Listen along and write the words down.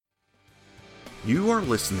You are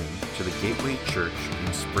listening to the Gateway Church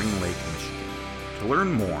in Spring Lake, Michigan. To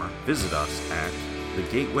learn more, visit us at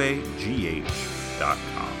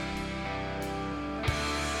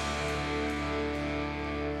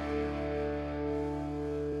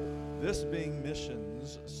thegatewaygh.com. This being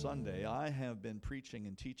Missions Sunday, I have been preaching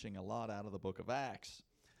and teaching a lot out of the book of Acts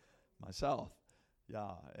myself.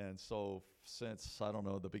 Yeah, and so since, I don't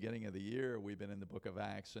know, the beginning of the year, we've been in the book of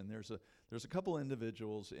Acts, and there's a couple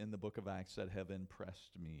individuals in the book of Acts that have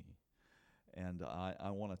impressed me. And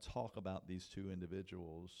I want to talk about these two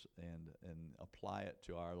individuals and apply it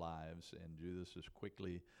to our lives and do this as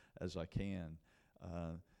quickly as I can.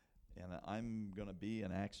 And I'm going to be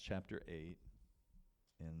in Acts chapter 8,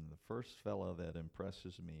 and the first fellow that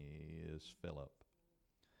impresses me is Philip.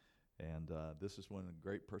 And this is when the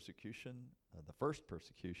great persecution, the first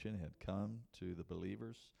persecution, had come to the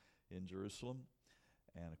believers in Jerusalem.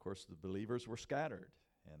 And, of course, the believers were scattered.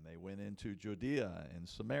 And they went into Judea and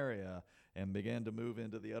Samaria and began to move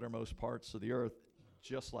into the uttermost parts of the earth,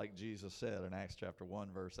 just like Jesus said in Acts chapter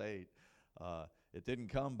 1, verse 8. It didn't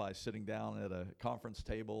come by sitting down at a conference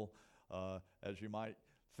table, as you might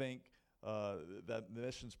think that the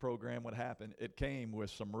missions program would happen. It came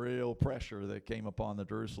with some real pressure that came upon the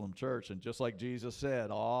Jerusalem church. And just like Jesus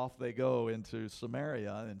said, off they go into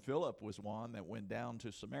Samaria. And Philip was one that went down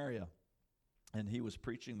to Samaria. And he was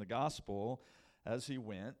preaching the gospel as he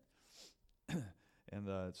went. And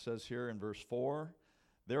it says here in verse 4,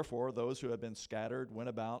 "Therefore those who had been scattered went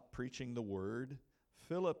about preaching the word.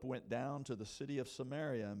 Philip went down to the city of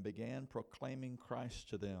Samaria and began proclaiming Christ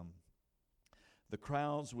to them. The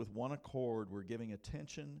crowds with one accord were giving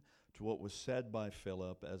attention to what was said by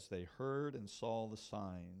Philip as they heard and saw the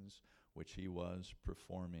signs which he was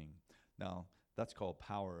performing." Now, that's called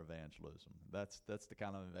power evangelism. That's the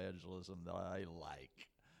kind of evangelism that I like.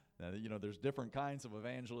 Now, you know, there's different kinds of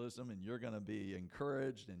evangelism, and you're going to be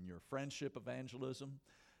encouraged in your friendship evangelism.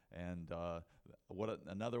 And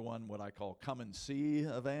another one, what I call come and see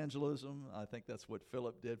evangelism. I think that's what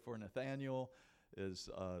Philip did for Nathanael. This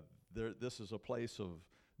is a place of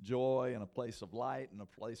joy and a place of light and a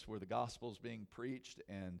place where the gospel is being preached,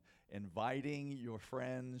 and inviting your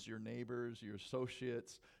friends, your neighbors, your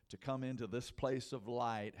associates to come into this place of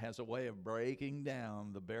light has a way of breaking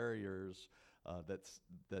down the barriers and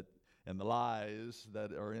the lies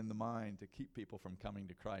that are in the mind to keep people from coming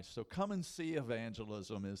to Christ. So come and see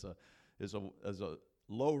evangelism is a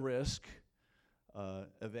low risk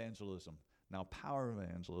evangelism. Now, power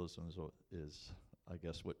evangelism is I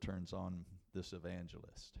guess what turns on this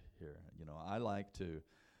evangelist here. You know, I like to,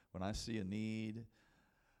 when I see a need,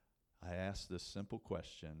 I ask this simple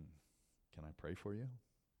question: can I pray for you?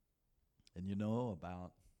 And you know,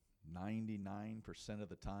 about 99% of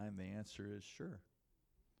the time, the answer is sure.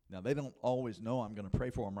 Now, they don't always know I'm going to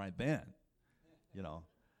pray for them right then, you know.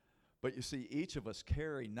 But you see, each of us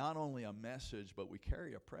carry not only a message, but we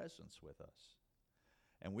carry a presence with us.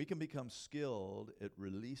 And we can become skilled at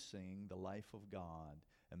releasing the life of God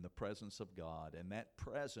and the presence of God. And that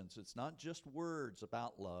presence, it's not just words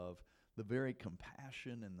about love. The very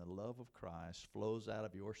compassion and the love of Christ flows out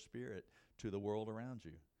of your spirit to the world around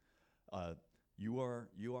you. You are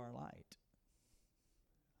light.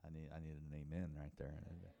 I need an amen right there.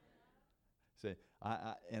 Say,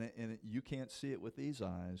 and you can't see it with these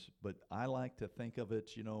eyes, but I like to think of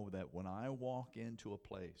it, you know, that when I walk into a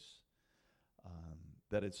place,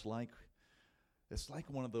 that it's like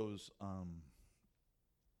one of those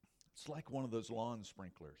lawn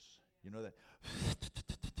sprinklers, you know, that.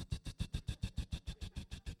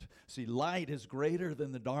 See, light is greater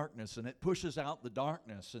than the darkness, and it pushes out the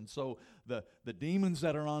darkness. And so the demons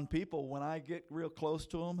that are on people, when I get real close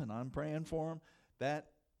to them and I'm praying for them,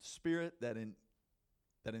 that spirit that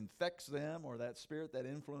infects them, or that spirit that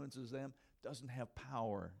influences them, doesn't have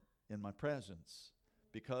power in my presence,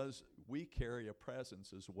 because we carry a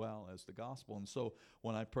presence as well as the gospel. And so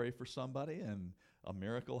when I pray for somebody and a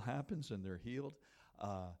miracle happens and they're healed,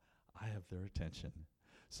 I have their attention.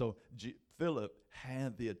 So Philip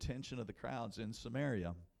had the attention of the crowds in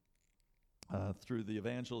Samaria through the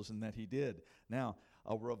evangelism that he did. Now,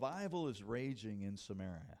 a revival is raging in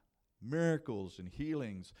Samaria. Miracles and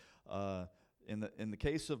healings. In the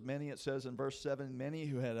case of many, it says in verse 7, many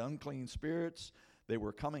who had unclean spirits, they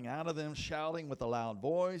were coming out of them shouting with a loud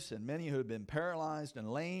voice, and many who had been paralyzed and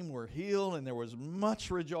lame were healed, and there was much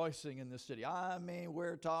rejoicing in the city. I mean,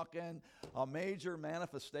 we're talking a major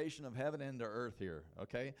manifestation of heaven into earth here,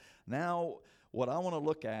 okay? Now, what I want to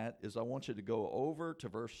look at is I want you to go over to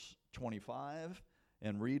verse 25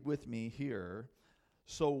 and read with me here.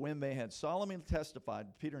 So when they had solemnly testified,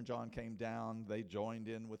 Peter and John came down. They joined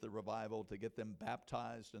in with the revival to get them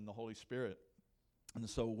baptized in the Holy Spirit. And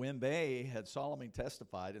so when they had solemnly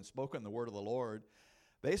testified and spoken the word of the Lord,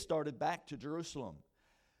 they started back to Jerusalem.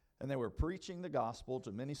 And they were preaching the gospel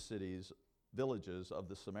to many cities, villages of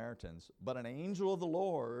the Samaritans. But an angel of the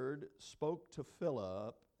Lord spoke to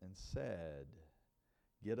Philip and said,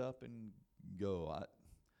 "Get up and go."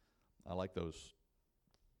 I like those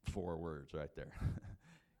 4 words right there.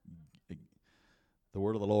 The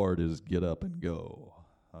word of the Lord is get up and go.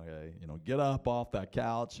 Okay, get up off that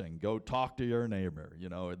couch and go talk to your neighbor.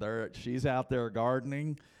 She's out there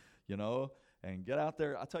gardening, and get out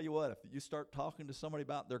there. I tell you what, if you start talking to somebody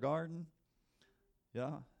about their garden,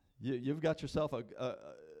 you've got yourself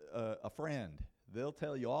a friend. They'll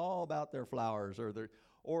tell you all about their flowers,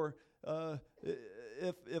 or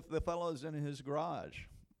if the fellow's in his garage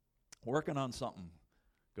working on something,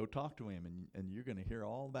 go talk to him, and you're going to hear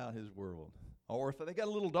all about his world. Or if they got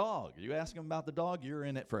a little dog, you ask them about the dog, you're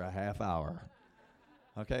in it for a half hour.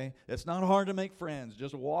 Okay? It's not hard to make friends,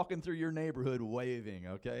 just walking through your neighborhood waving,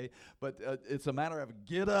 okay? But it's a matter of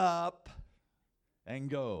get up and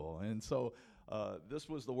go. And so this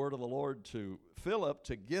was the word of the Lord to Philip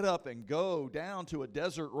to get up and go down to a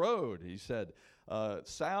desert road. He said,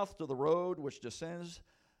 south to the road which descends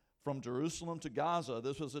from Jerusalem to Gaza.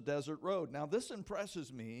 This was a desert road. Now this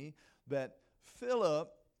impresses me that Philip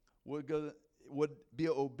would be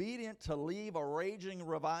obedient to leave a raging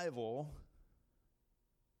revival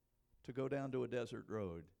to go down to a desert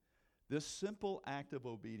road. This simple act of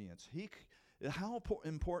obedience. How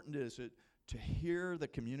important is it to hear the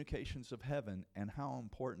communications of heaven, and how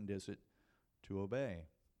important is it to obey?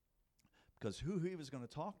 Because who he was going to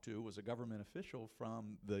talk to was a government official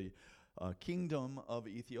from the kingdom of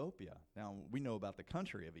Ethiopia. Now, we know about the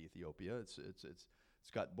country of Ethiopia. It's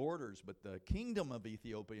got borders, but the kingdom of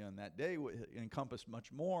Ethiopia in that day encompassed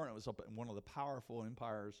much more, and it was one of the powerful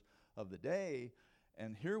empires of the day.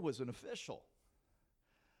 And here was an official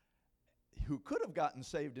who could have gotten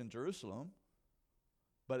saved in Jerusalem,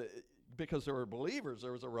 but because there were believers,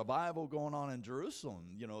 there was a revival going on in Jerusalem.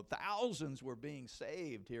 Thousands were being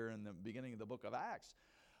saved here in the beginning of the book of Acts.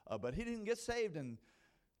 But he didn't get saved in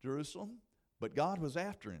Jerusalem, but God was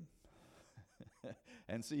after him.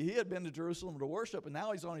 And see, he had been to Jerusalem to worship, and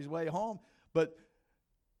now he's on his way home. But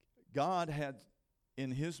God had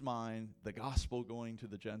in his mind the gospel going to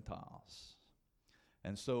the Gentiles.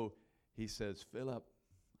 And so he says, Philip,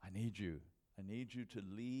 I need you to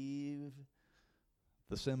leave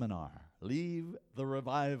the seminar, leave the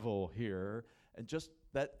revival here, and just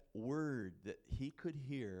that word that he could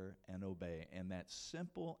hear and obey, and that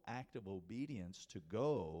simple act of obedience to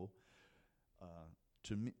go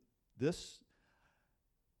to me. This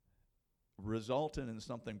resulted in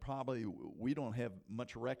something probably we don't have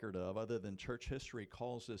much record of, other than church history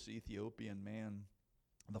calls this Ethiopian man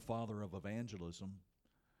the father of evangelism.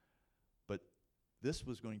 But this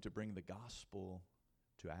was going to bring the gospel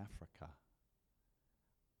to Africa.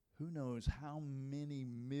 Who knows how many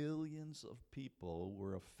millions of people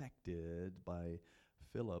were affected by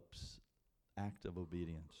Philip's act of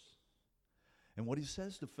obedience. And what he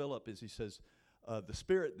says to Philip is, he says, the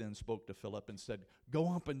Spirit then spoke to Philip and said,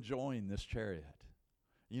 go up and join this chariot.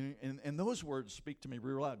 And those words speak to me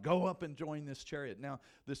real loud. Go up and join this chariot. Now,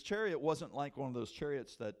 this chariot wasn't like one of those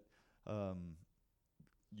chariots that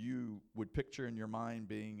you would picture in your mind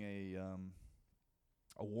being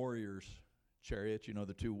a warrior's chariot,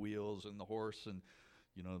 the 2 wheels and the horse and,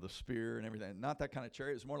 the spear and everything. Not that kind of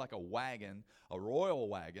chariot. It's more like a wagon, a royal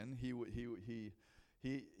wagon. He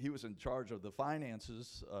was in charge of the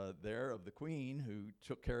finances there of the queen, who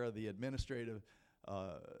took care of the administrative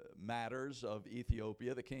matters of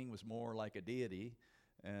Ethiopia. The king was more like a deity,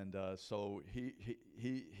 and so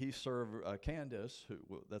he served Candace,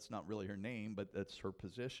 that's not really her name, but that's her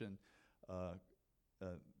position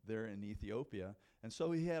there in Ethiopia. And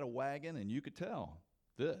so he had a wagon, and you could tell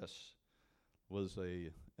this was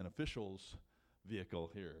an official's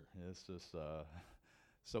vehicle here. It's just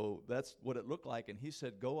so that's what it looked like. And he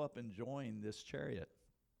said, go up and join this chariot.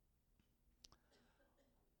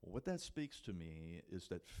 What that speaks to me is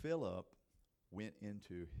that Philip went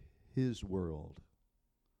into his world.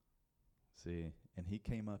 See, and he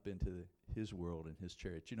came up into his world in his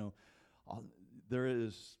chariot. There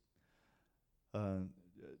is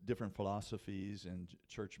different philosophies in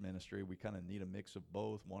church ministry. We kind of need a mix of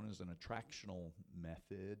both. One is an attractional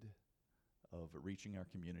method of reaching our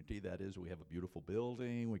community. That is, we have a beautiful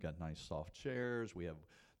building, we got nice soft chairs, we have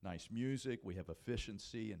nice music, we have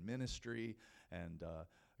efficiency in ministry, and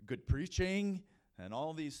good preaching, and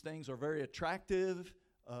all these things are very attractive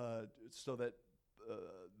so that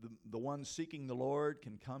the one seeking the Lord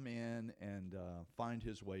can come in and find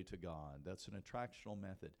his way to God. That's an attractional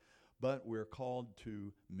method. But we're called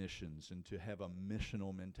to missions and to have a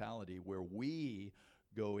missional mentality where we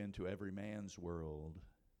go into every man's world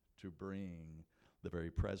to bring the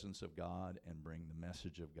very presence of God and bring the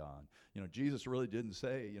message of God. You know, Jesus really didn't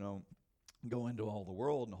say, you know, go into all the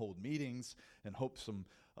world and hold meetings and hope some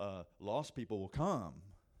lost people will come.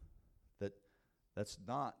 That's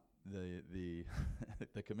not the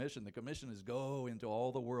the commission. The commission is go into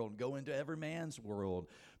all the world, go into every man's world,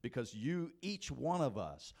 because each one of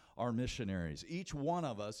us are missionaries. Each one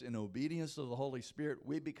of us, in obedience to the Holy Spirit,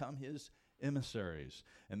 we become His emissaries.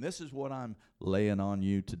 And this is what I'm laying on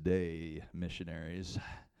you today, missionaries.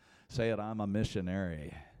 Say it, I'm a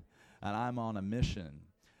missionary, and I'm on a mission.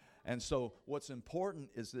 And so what's important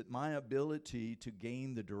is that my ability to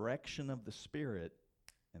gain the direction of the Spirit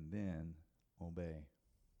and then obey.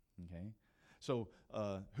 Okay? So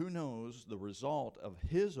who knows the result of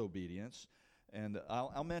his obedience? And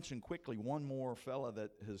I'll mention quickly one more fella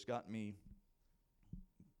that has got me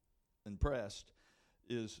impressed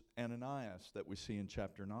is Ananias that we see in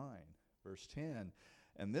chapter 9, verse 10.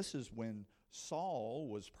 And this is when Saul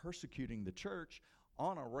was persecuting the church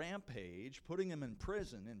on a rampage, putting them in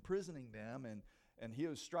prison, imprisoning them, and he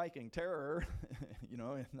was striking terror, you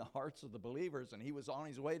know, in the hearts of the believers, and he was on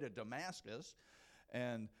his way to Damascus,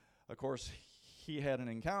 and of course, he had an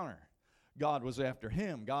encounter. God was after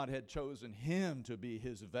him. God had chosen him to be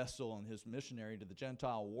his vessel and his missionary to the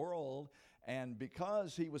Gentile world, and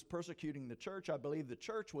because he was persecuting the church, I believe the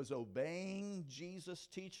church was obeying Jesus'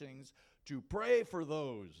 teachings to pray for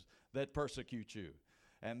those that persecute you.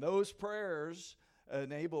 And those prayers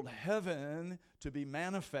enabled heaven to be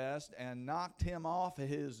manifest and knocked him off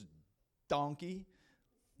his donkey.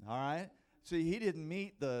 All right? See, he didn't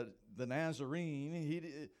meet the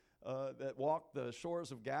Nazarene that walked the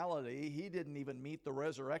shores of Galilee. He didn't even meet the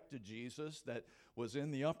resurrected Jesus that was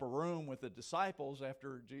in the upper room with the disciples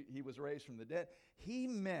after he was raised from the dead. He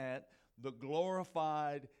met the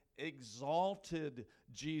glorified, exalted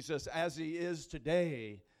Jesus as he is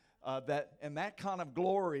today. That kind of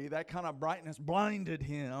glory, that kind of brightness blinded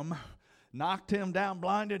him, knocked him down,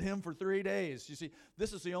 blinded him for 3 days. You see,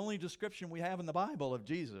 this is the only description we have in the Bible of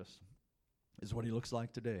Jesus, is what he looks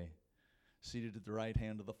like today, seated at the right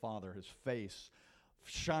hand of the Father, his face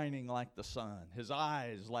shining like the sun, his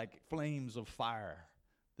eyes like flames of fire.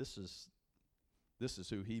 This is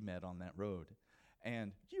who he met on that road.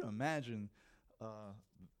 And can you imagine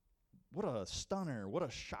what a stunner, what a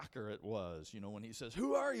shocker it was, you know, when he says,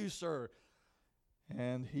 "Who are you, sir?"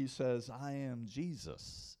 And he says, "I am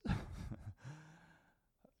Jesus."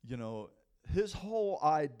 You know, his whole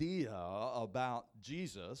idea about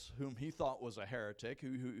Jesus, whom he thought was a heretic,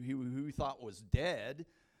 who he thought was dead,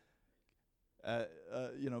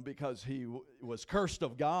 you know, because he was cursed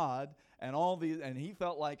of God, and he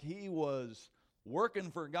felt like he was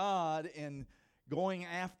working for God and going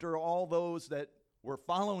after all those that were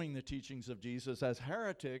following the teachings of Jesus as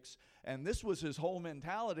heretics, and this was his whole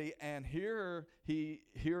mentality. And here he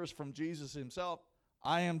hears from Jesus himself,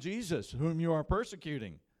 "I am Jesus, whom you are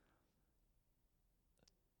persecuting."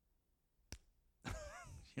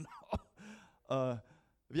 You know, have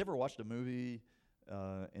you ever watched a movie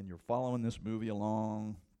and you're following this movie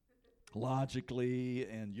along logically,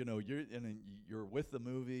 and you know you're with the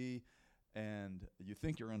movie, and you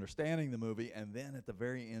think you're understanding the movie, and then at the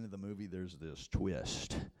very end of the movie there's this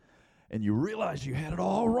twist, and you realize you had it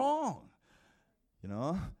all wrong. You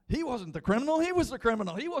know, he wasn't the criminal, he was the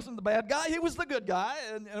criminal. He wasn't the bad guy, he was the good guy,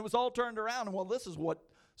 and it was all turned around. And well, this is what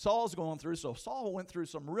Saul's going through. So Saul went through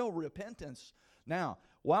some real repentance. Now,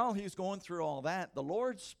 while he's going through all that, the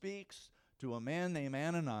Lord speaks to a man named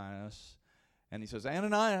Ananias, and he says,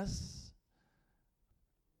 "Ananias."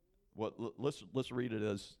 Well, let's read it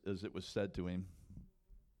as it was said to him.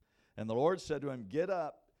 And the Lord said to him, "Get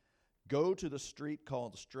up, go to the street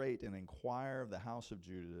called Straight, and inquire of the house of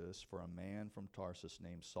Judas for a man from Tarsus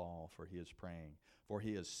named Saul, for he is praying. For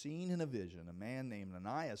he has seen in a vision a man named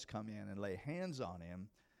Ananias come in and lay hands on him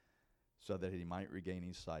so that he might regain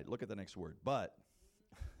his sight." Look at the next word, "but."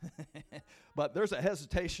 But there's a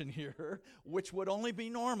hesitation here, which would only be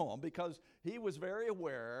normal, because he was very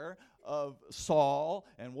aware of Saul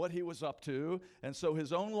and what he was up to, and so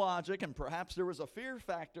his own logic, and perhaps there was a fear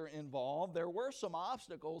factor involved. There were some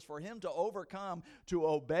obstacles for him to overcome to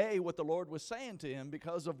obey what the Lord was saying to him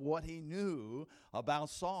because of what he knew about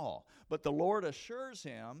Saul. But the Lord assures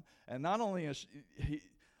him, and not only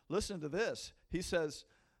listen to this, he says,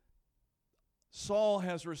 Saul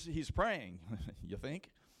he's praying, you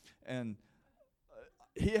think? And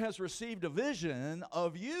he has received a vision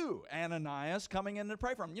of you, Ananias, coming in to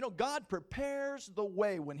pray for him. You know, God prepares the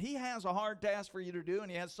way. When he has a hard task for you to do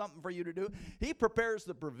and he has something for you to do, he prepares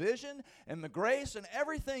the provision and the grace and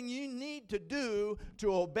everything you need to do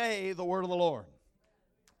to obey the word of the Lord.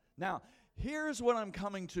 Now, here's what I'm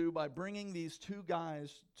coming to by bringing these two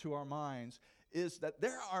guys to our minds, is that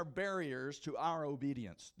there are barriers to our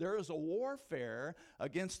obedience. There is a warfare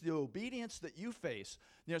against the obedience that you face.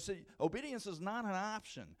 You know, see, obedience is not an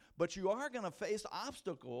option, but you are going to face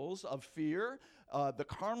obstacles of fear. The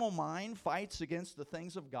carnal mind fights against the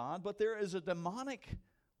things of God, but there is a demonic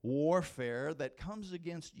warfare that comes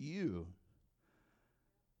against you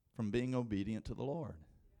from being obedient to the Lord.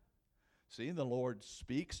 See, the Lord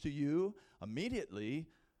speaks to you immediately.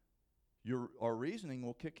 Our reasoning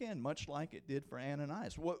will kick in, much like it did for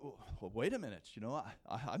Ananias. Wait a minute. You know,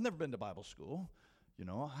 I've never been to Bible school. You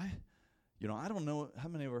know, I don't know. How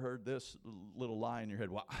many ever heard this little lie in your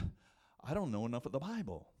head? Well, I don't know enough of the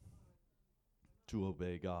Bible to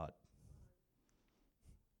obey God.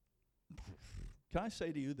 Can I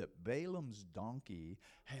say to you that Balaam's donkey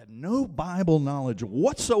had no Bible knowledge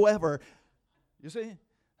whatsoever? You see,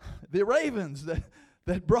 the ravens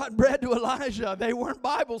that brought bread to Elijah, they weren't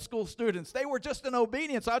Bible school students. They were just in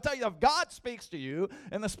obedience. I'll tell you, if God speaks to you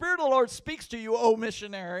and the Spirit of the Lord speaks to you, O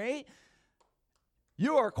missionary,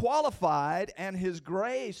 you are qualified and His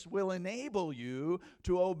grace will enable you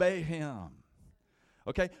to obey Him.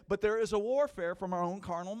 Okay? But there is a warfare from our own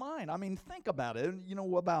carnal mind. I mean, think about it. You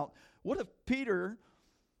know, about what if Peter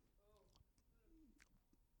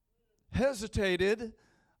hesitated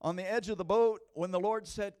on the edge of the boat when the Lord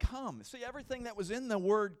said, come. See, everything that was in the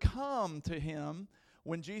word come to him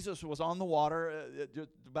when Jesus was on the water, just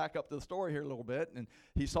to back up the story here a little bit, and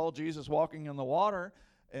he saw Jesus walking in the water,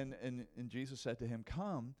 and Jesus said to him,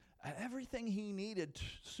 come. And everything he needed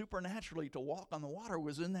supernaturally to walk on the water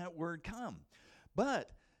was in that word come. But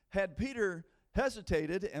had Peter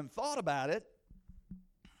hesitated and thought about it,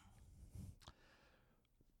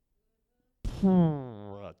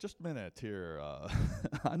 just a minute here.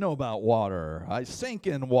 I know about water. I sink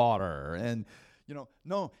in water. And, you know,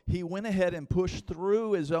 no, he went ahead and pushed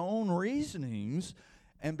through his own reasonings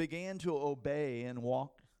and began to obey and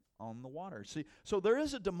walk on the water. See, so there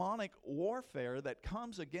is a demonic warfare that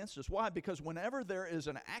comes against us. Why? Because whenever there is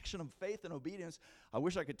an action of faith and obedience, I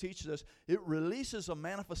wish I could teach this, it releases a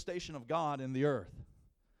manifestation of God in the earth.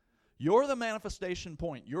 You're the manifestation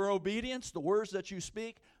point. Your obedience, the words that you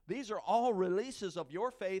speak, these are all releases of your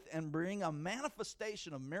faith and bring a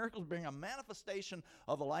manifestation of miracles, bring a manifestation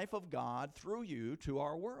of the life of God through you to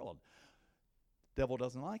our world. Devil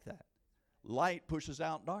doesn't like that. Light pushes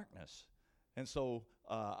out darkness. And so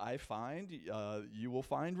I find you will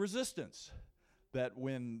find resistance. That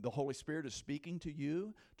when the Holy Spirit is speaking to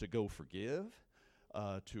you to go forgive,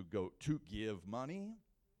 to give money,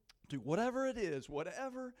 to whatever it is,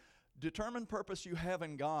 whatever determined purpose you have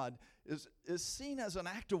in God is seen as an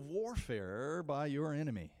act of warfare by your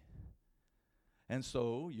enemy. And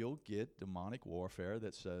so you'll get demonic warfare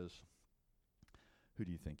that says, who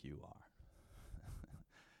do you think you are?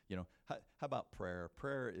 You know, how about prayer?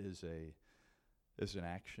 Prayer is an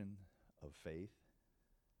action of faith.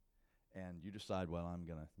 And you decide, well, I'm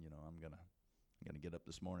gonna get up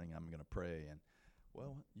this morning, I'm gonna pray. And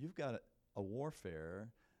well, you've got a warfare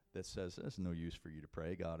that says, there's no use for you to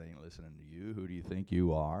pray. God ain't listening to you. Who do you think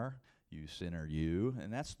you are? You sinner, you.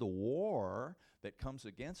 And that's the war that comes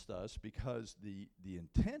against us, because the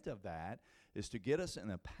intent of that is to get us in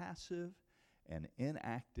a passive and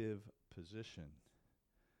inactive position.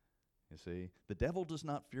 You see, the devil does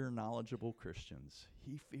not fear knowledgeable Christians.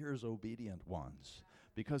 He fears obedient ones,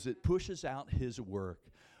 because it pushes out his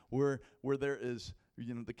work. Where there is,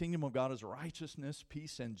 you know, the kingdom of God is righteousness,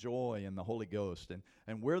 peace, and joy in the Holy Ghost.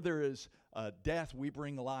 And where there is death, we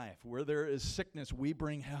bring life. Where there is sickness, we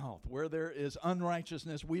bring health. Where there is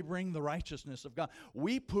unrighteousness, we bring the righteousness of God.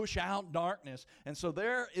 We push out darkness. And so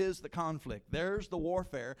there is the conflict. There's the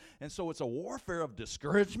warfare. And so it's a warfare of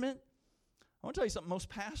discouragement. I want to tell you something. Most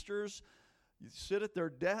pastors, you sit at their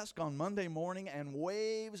desk on Monday morning and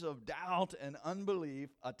waves of doubt and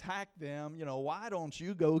unbelief attack them. You know, why don't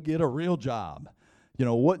you go get a real job? You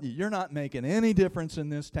know, what? You're not making any difference in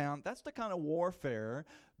this town. That's the kind of warfare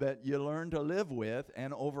that you learn to live with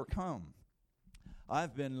and overcome.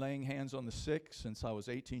 I've been laying hands on the sick since I was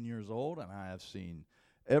 18 years old, and I have seen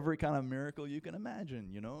every kind of miracle you can imagine,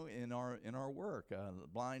 you know, in our work.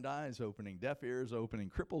 Blind eyes opening, deaf ears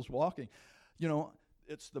opening, cripples walking. You know,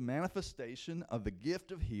 it's the manifestation of the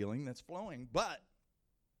gift of healing that's flowing. But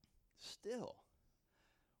still,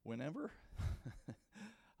 whenever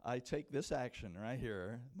I take this action right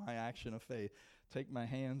here, my action of faith, take my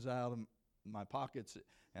hands out of my pockets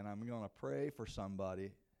and I'm going to pray for somebody, you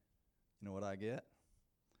know what I get?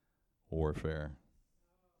 Warfare.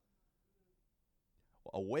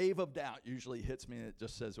 A wave of doubt usually hits me, and it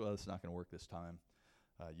just says, well, it's not going to work this time.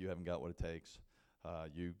 You haven't got what it takes.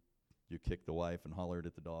 You kicked the wife and hollered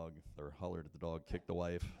at the dog, or hollered at the dog, kicked the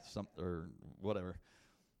wife, or whatever.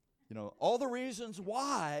 You know, all the reasons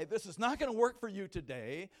why this is not going to work for you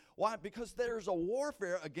today. Why? Because there's a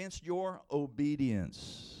warfare against your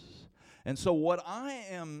obedience. And so what I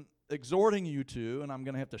am exhorting you to, and I'm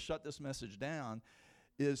going to have to shut this message down,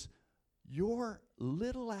 is your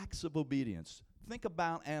little acts of obedience. Think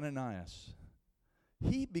about Ananias.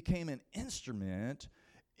 He became an instrument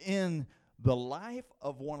in the life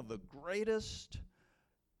of one of the greatest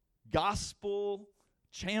gospel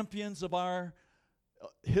champions of our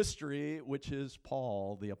history, which is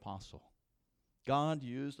Paul the Apostle. God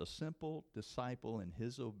used a simple disciple in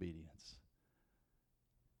his obedience.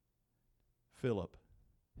 Philip,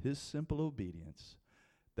 his simple obedience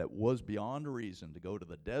that was beyond reason to go to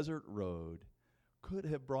the desert road could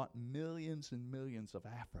have brought millions and millions of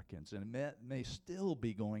Africans, and it may still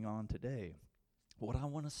be going on today. What I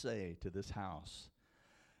want to say to this house,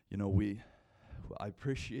 you know, I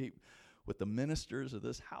appreciate what the ministers of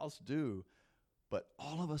this house do, but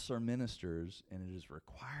all of us are ministers, and it is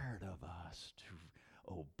required of us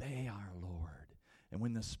to obey our Lord. And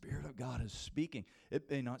when the Spirit of God is speaking, it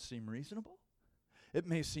may not seem reasonable. It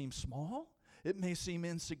may seem small. It may seem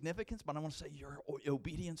insignificant, but I want to say your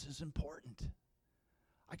obedience is important.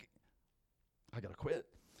 I got to quit.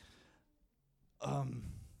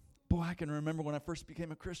 Boy, I can remember when I first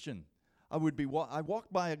became a Christian. I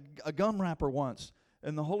walked by a gum wrapper once,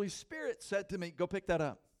 and the Holy Spirit said to me, go pick that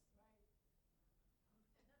up.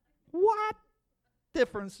 What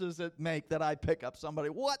difference does it make that I pick up somebody?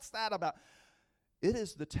 What's that about? It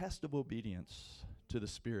is the test of obedience to the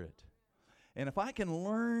Spirit. And if I can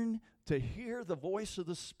learn to hear the voice of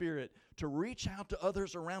the Spirit, to reach out to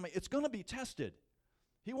others around me, it's going to be tested.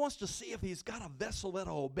 He wants to see if he's got a vessel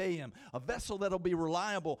that'll obey him, a vessel that'll be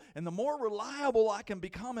reliable. And the more reliable I can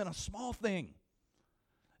become in a small thing,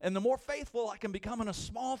 and the more faithful I can become in a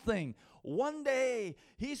small thing, one day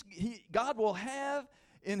God will have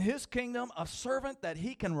in his kingdom a servant that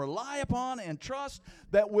he can rely upon and trust,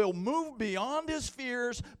 that will move beyond his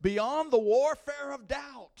fears, beyond the warfare of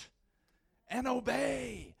doubt, and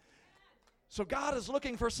obey. So God is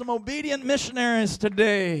looking for some obedient missionaries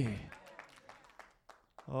today.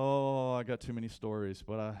 Oh, I got too many stories,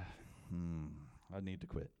 but I need to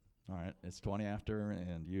quit. All right, it's 20 after,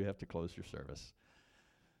 and you have to close your service.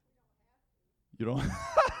 You don't?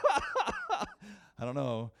 I don't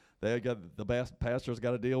know. The pastor's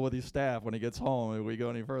got to deal with his staff when he gets home, if we go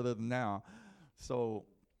any further than now. So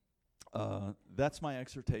that's my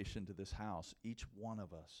exhortation to this house. Each one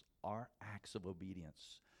of us, our acts of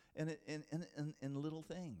obedience, and in little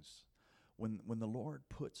things. When the Lord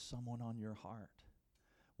puts someone on your heart,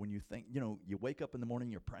 when you think, you wake up in the morning,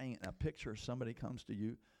 you're praying, and a picture of somebody comes to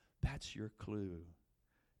you, that's your clue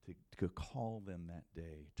to call them that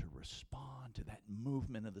day, to respond to that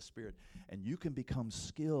movement of the Spirit. And you can become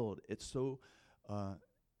skilled. It's so,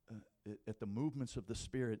 at the movements of the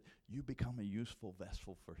Spirit, you become a useful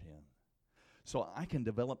vessel for Him. So I can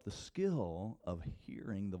develop the skill of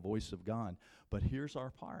hearing the voice of God. But here's our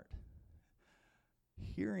part.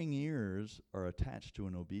 Hearing ears are attached to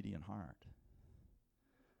an obedient heart.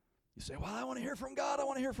 You say, well, I want to hear from God. I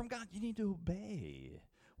want to hear from God. You need to obey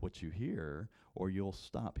what you hear, or you'll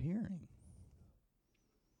stop hearing.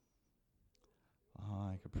 Oh,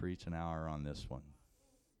 I could preach an hour on this one.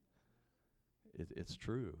 It's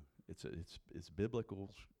true. It's biblical.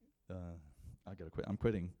 I gotta quit. I'm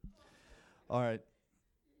quitting. All right,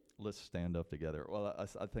 let's stand up together. Well,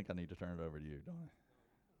 I think I need to turn it over to you, don't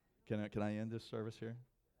I? Can I end this service here?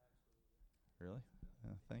 Really?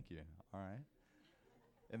 Thank you. All right.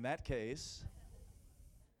 In that case,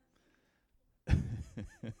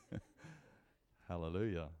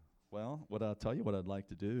 hallelujah. Well, what I'll tell you, what I'd like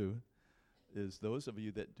to do is those of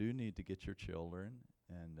you that do need to get your children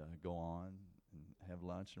and go on and have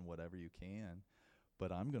lunch and whatever you can,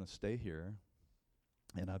 but I'm going to stay here,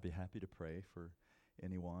 and I'd be happy to pray for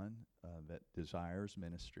anyone that desires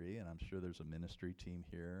ministry, and I'm sure there's a ministry team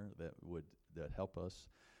here that help us.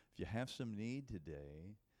 If you have some need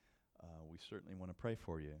today, we certainly want to pray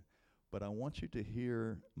for you. But I want you to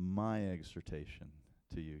hear my exhortation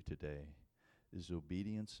to you today is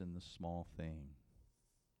obedience in the small thing.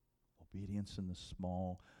 Obedience in the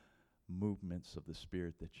small movements of the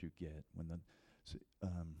Spirit that you get. Man, oh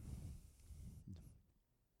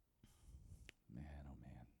man.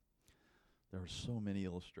 There are so many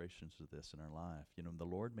illustrations of this in our life. You know, the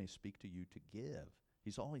Lord may speak to you to give.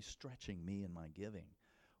 He's always stretching me in my giving.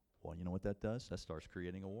 Well, you know what that does? That starts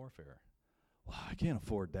creating a warfare. Well, I can't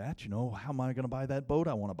afford that, you know. How am I going to buy that boat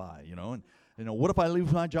I want to buy, you know? And, you know, what if I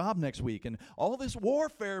lose my job next week? And all this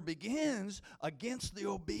warfare begins against the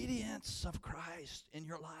obedience of Christ in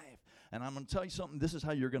your life. And I'm going to tell you something. This is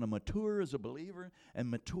how you're going to mature as a believer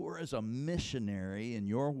and mature as a missionary in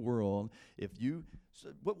your world. If you,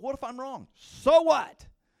 what if I'm wrong? So what?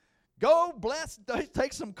 Go bless,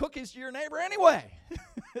 take some cookies to your neighbor anyway.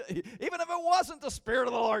 Even if it wasn't the Spirit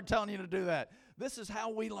of the Lord telling you to do that. This is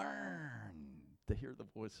how we learn to hear the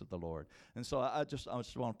voice of the Lord. And so I just want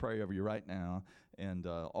to pray over you right now. And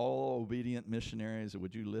all obedient missionaries,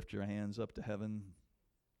 would you lift your hands up to heaven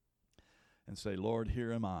and say, Lord,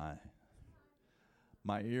 here am I.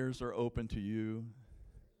 My ears are open to you.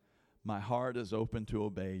 My heart is open to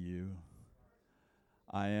obey you.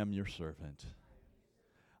 I am your servant.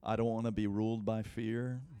 I don't want to be ruled by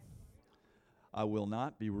fear. I will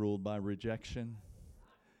not be ruled by rejection.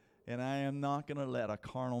 And I am not going to let a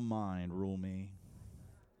carnal mind rule me.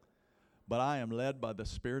 But I am led by the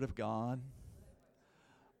Spirit of God.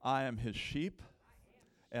 I am his sheep,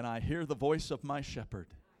 and I hear the voice of my shepherd.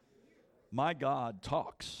 My God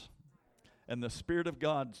talks, and the Spirit of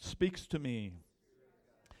God speaks to me.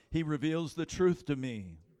 He reveals the truth to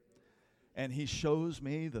me, and he shows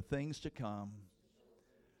me the things to come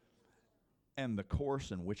and the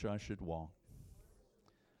course in which I should walk.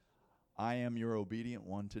 I am your obedient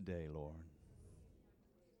one today, Lord.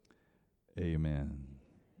 Amen.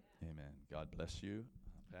 Amen. God bless you.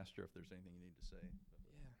 Pastor, if there's anything you need to say. Yeah.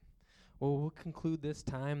 Well, we'll conclude this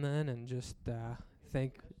time then and just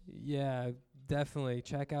definitely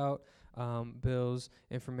check out Bill's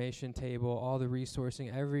information table, all the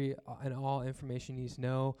resourcing, all information you need to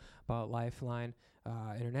know about Lifeline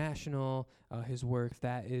International, his work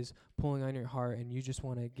that is pulling on your heart, and you just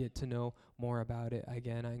want to get to know more about it.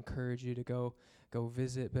 Again, I encourage you to go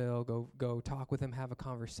visit Bill, go talk with him, have a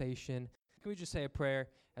conversation. Can we just say a prayer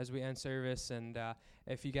as we end service? And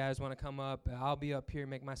if you guys want to come up, I'll be up here,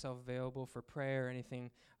 make myself available for prayer or anything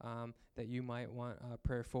that you might want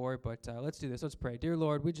prayer for. But let's do this. Let's pray. Dear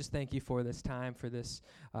Lord, we just thank you for this time, for this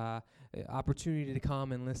opportunity to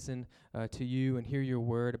come and listen to you and hear your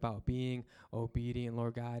word about being obedient,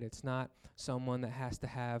 Lord God. It's not someone that has to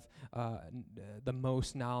have the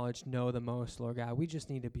most knowledge, know the most, Lord God. We just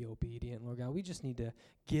need to be obedient, Lord God. We just need to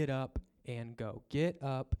get up and go. Get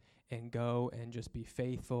up and go and just be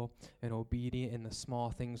faithful and obedient in the small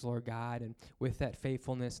things, Lord God. And with that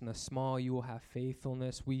faithfulness in the small, you will have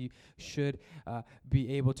faithfulness. We should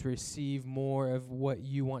be able to receive more of what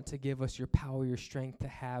you want to give us, your power, your strength, to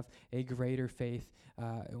have a greater faith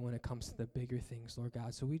when it comes to the bigger things, Lord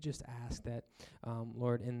God. So we just ask that,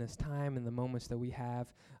 Lord, in this time, in the moments that we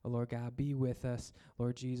have, Lord God, be with us,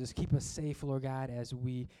 Lord Jesus. Keep us safe, Lord God, as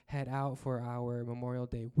we head out for our Memorial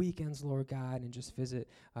Day weekends, Lord God, and just visit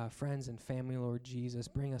friends and family, Lord Jesus.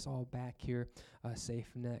 Bring us all back here safe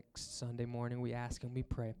next Sunday morning. We ask and we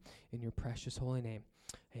pray in your precious holy name.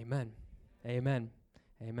 Amen. Amen.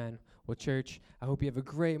 Amen. Well, church, I hope you have a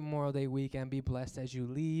great Memorial Day weekend. Be blessed as you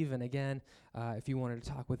leave. And again, if you wanted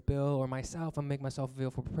to talk with Bill or myself, I'll make myself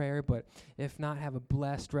available for prayer. But if not, have a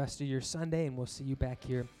blessed rest of your Sunday, and we'll see you back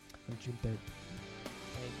here on June 3rd.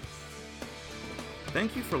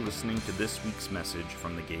 Thank you for listening to this week's message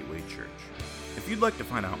from the Gateway Church. If you'd like to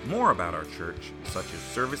find out more about our church, such as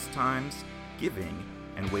service times, giving,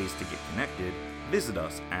 and ways to get connected, visit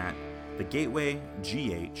us at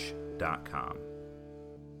thegatewaygh.com.